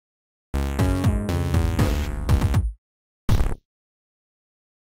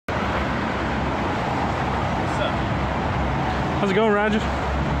How's it going, Roger?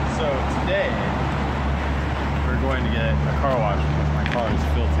 So today, we're going to get a car wash because my car is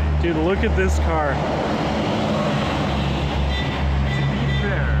filthy. Dude, look at this car. To be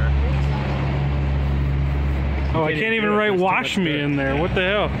fair... Oh, I can't even write wash me in there. What the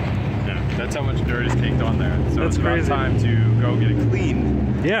hell? Yeah, that's how much dirt is caked on there. So that's it's about crazy. Time to go get it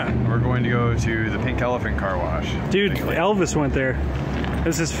cleaned. Yeah. We're going to go to the Pink Elephant car wash. Dude, Elvis went there.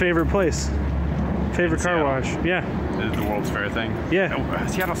 This is his favorite place. Favorite car wash. Yeah. The World's Fair thing? Yeah.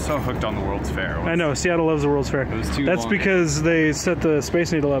 Seattle's so hooked on the World's Fair. I know, Seattle loves the World's Fair. That's because they set the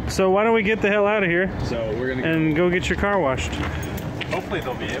Space Needle up. So why don't we get the hell out of here? So we're gonna go get your car washed. Hopefully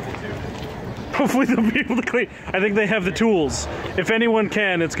they'll be able to. Hopefully they'll be able to clean. I think they have the tools. If anyone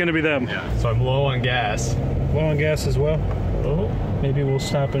can, it's gonna be them. Yeah. So I'm low on gas. Low on gas as well. Oh. Maybe we'll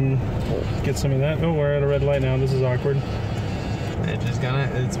stop and get some of that. Oh, we're at a red light now. This is awkward.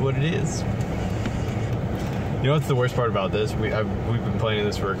 It's what it is. You know what's the worst part about this? We've been planning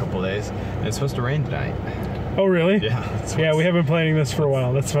this for a couple of days, and it's supposed to rain tonight. Oh, really? Yeah. Yeah, we have been planning this for a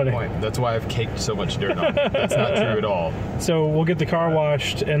while. That's funny. That's why I've caked so much dirt on it. That's not true at all. So we'll get the car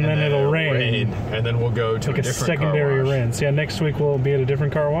washed, and then it'll rain. And then we'll go to like a secondary rinse. Yeah, next week we'll be at a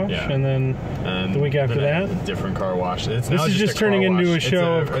different car wash, and then the week after that, a different car wash. This is just turning into a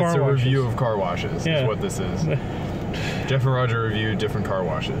show of car washes. It's a review of car washes. Yeah. Is what this is. Jeff and Roger review different car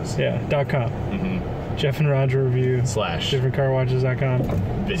washes. Yeah. .com. Mm-hmm. Jeff and Roger review /differentcarwashes.com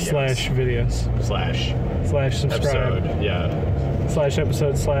videos / subscribe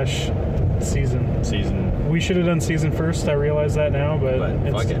 / season. We should have done season first. I realize that now, but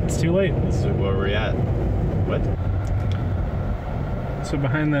it's too late. This is where we're at. What? So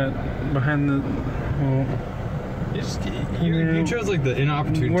behind the you chose like the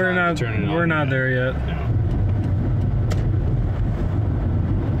inopportune time to turn it on. We're not there yet. No.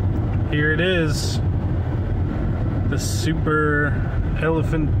 Here it is. The super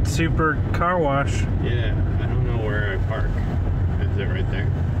car wash. Yeah, I don't know where I park. Is it right there?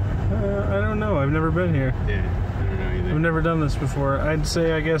 I don't know. I've never been here. Yeah, I don't know either. I've never done this before. I'd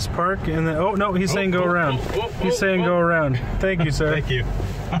say, I guess, park and then... Oh, no, he's saying go around. He's saying go around. Thank you, sir. Thank you.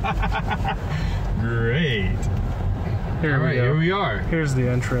 Great. Here we are. Here's the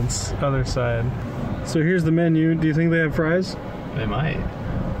entrance. Other side. So here's the menu. Do you think they have fries? They might.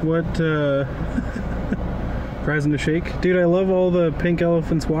 What, fries and a shake? Dude, I love all the pink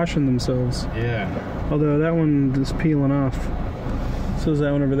elephants washing themselves. Yeah. Although that one is peeling off. So is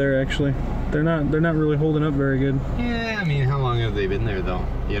that one over there, actually. They're not really holding up very good. Yeah, I mean, how long have they been there, though?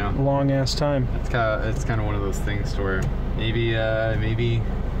 You know? A long ass time. It's kind of one of those things to where maybe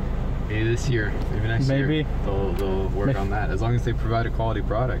this year, maybe next year, they'll work on that. As long as they provide a quality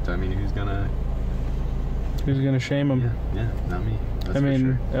product. I mean, who's gonna shame them? Yeah, not me. That's I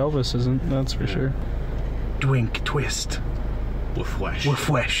mean, for sure. Elvis isn't. That's for sure. Dwink twist.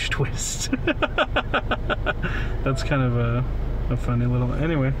 Woof-wesh twist. That's kind of a funny little...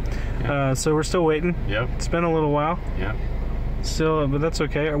 Anyway, so we're still waiting. Yep. It's been a little while. Yep. Still, but that's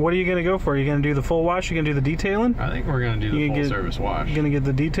okay. What are you going to go for? Are you going to do the full wash? Are you going to do the detailing? I think we're going to do the full service wash. You're going to get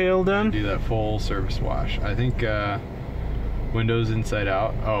the detail done? Do that full service wash. I think windows inside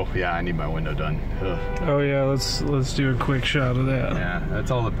out. Oh, yeah, I need my window done. Ugh. Oh, yeah, let's do a quick shot of that. Yeah,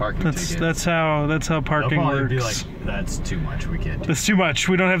 that's all the parking tickets. That's how parking works. Be like, that's too much. We can't do That's too much.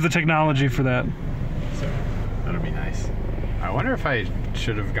 We don't have the technology for that. So, that'll be nice. I wonder if I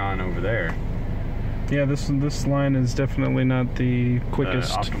should have gone over there. Yeah, this line is definitely not the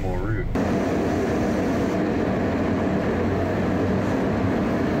quickest. Optimal route.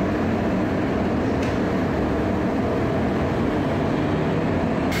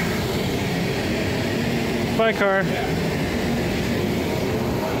 Bye, car.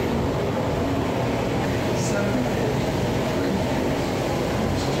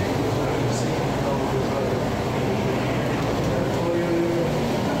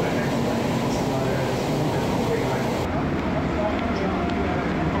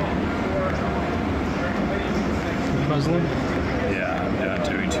 Puzzling? Yeah, not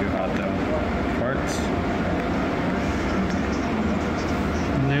doing too hot though. Parts.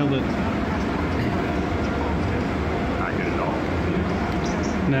 Nailed it. Not good at all.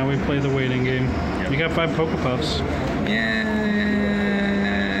 Now we play the waiting game. Yep. You got 5 Poke Puffs. Yeah.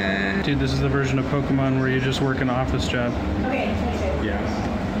 Dude, this is the version of Pokemon where you just work an office job. Okay. Yeah.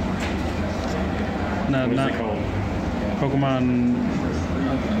 Not it called? Pokemon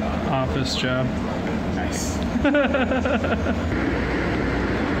office job. Nice.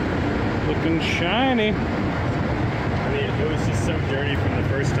 Looking shiny. I mean, it was just so dirty from the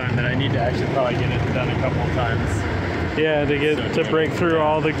first time that I need to actually probably get it done a couple of times. Yeah, to break through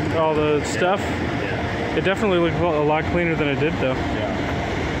all the stuff. Yeah. It definitely looked a lot cleaner than it did, though.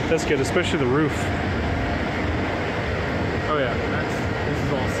 Yeah. That's good, especially the roof. Oh yeah, This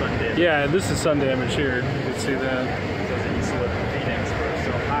is all sun damage. yeah. This is sun damage here. You can see that. Doesn't used to live in Phoenix where it's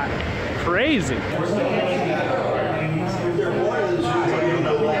so hot. Crazy. I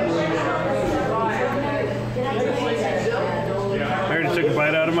already took a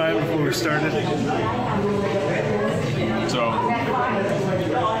bite out of mine before we started. So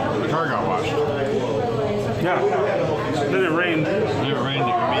the car got washed. Yeah. Then it rained. And it rained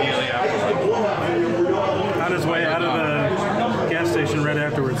immediately afterwards. On his way out of the gas station right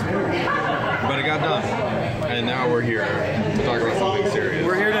afterwards. But it got done. And now we're here to talk about something serious.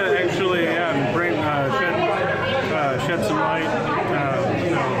 We're here to actually bring shed some light,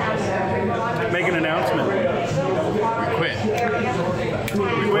 make an announcement.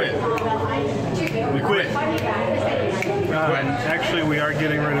 We quit. Actually, we are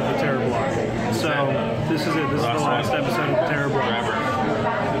getting rid of the Terriblog. So this is it. This is the last episode of the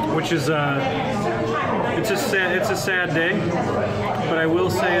Terriblog, which is it's a sad day, but I will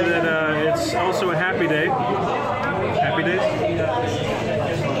say that it's also a happy day. Happy days.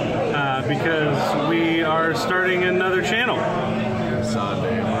 Because we are starting another channel.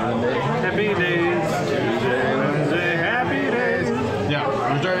 Sunday, Monday. Happy days. Tuesday, Wednesday, happy days. Yeah,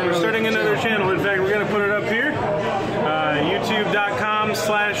 We're starting another channel. In fact, we're going to put it up here.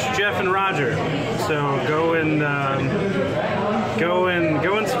 YouTube.com/Jeff and Roger. So go and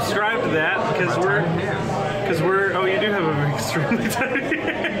subscribe to that because we're oh, you do have a very extremely tiny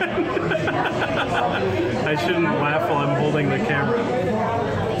hand. I shouldn't laugh while I'm holding the camera.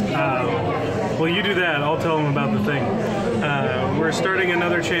 Well, you do that. I'll tell them about the thing. We're starting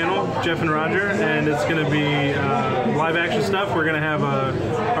another channel, Jeff and Roger, and it's going to be live action stuff. We're going to have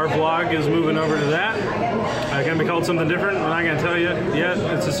our vlog is moving over to that. Going to be called something different. I'm not going to tell you yet.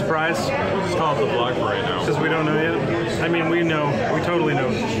 It's a surprise. We'll just call it the vlog for right now. Because we don't know yet. I mean, we know. We totally know.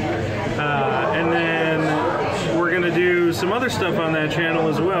 And then we're going to do some other stuff on that channel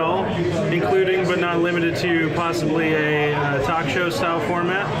as well, including but not limited to possibly a talk show style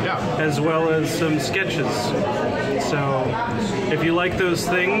format, as well as some sketches. So if you like those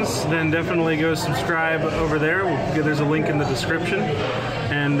things, then definitely go subscribe over there. There's a link in the description.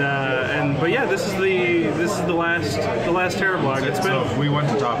 But yeah, this is the last Terriblog. It's been. So we went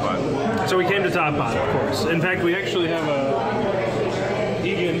to Top Pot. So we came to Top Pot, of course. In fact, we actually have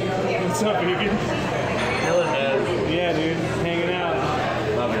Egan. What's up, Egan? Yeah, dude, hanging out.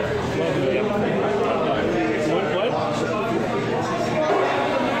 Love it. What?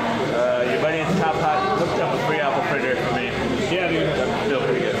 Your buddy at the Top Pot hooked up a free apple fritter for me. Yeah, dude. I feel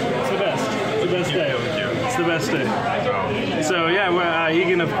pretty good. It's the best. It's the best day. It's the best day. So yeah,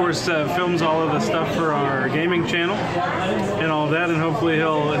 Egan of course films all of the stuff for our gaming channel and all of that, and hopefully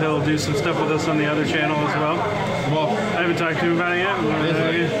he'll do some stuff with us on the other channel as well. Well, I haven't talked to him about it yet.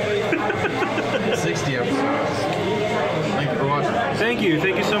 60 episodes. Thank you for watching. Thank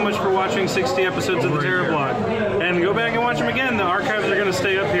you so much for watching 60 episodes of the Terriblog, and go back and watch them again. The archives are going to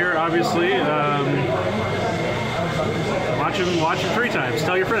stay up here, obviously. Watch them 3 times.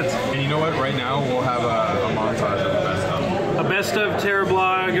 Tell your friends. And you know what? Right now we'll have a montage of the best of. A best of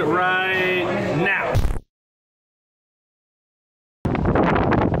Terriblog right now.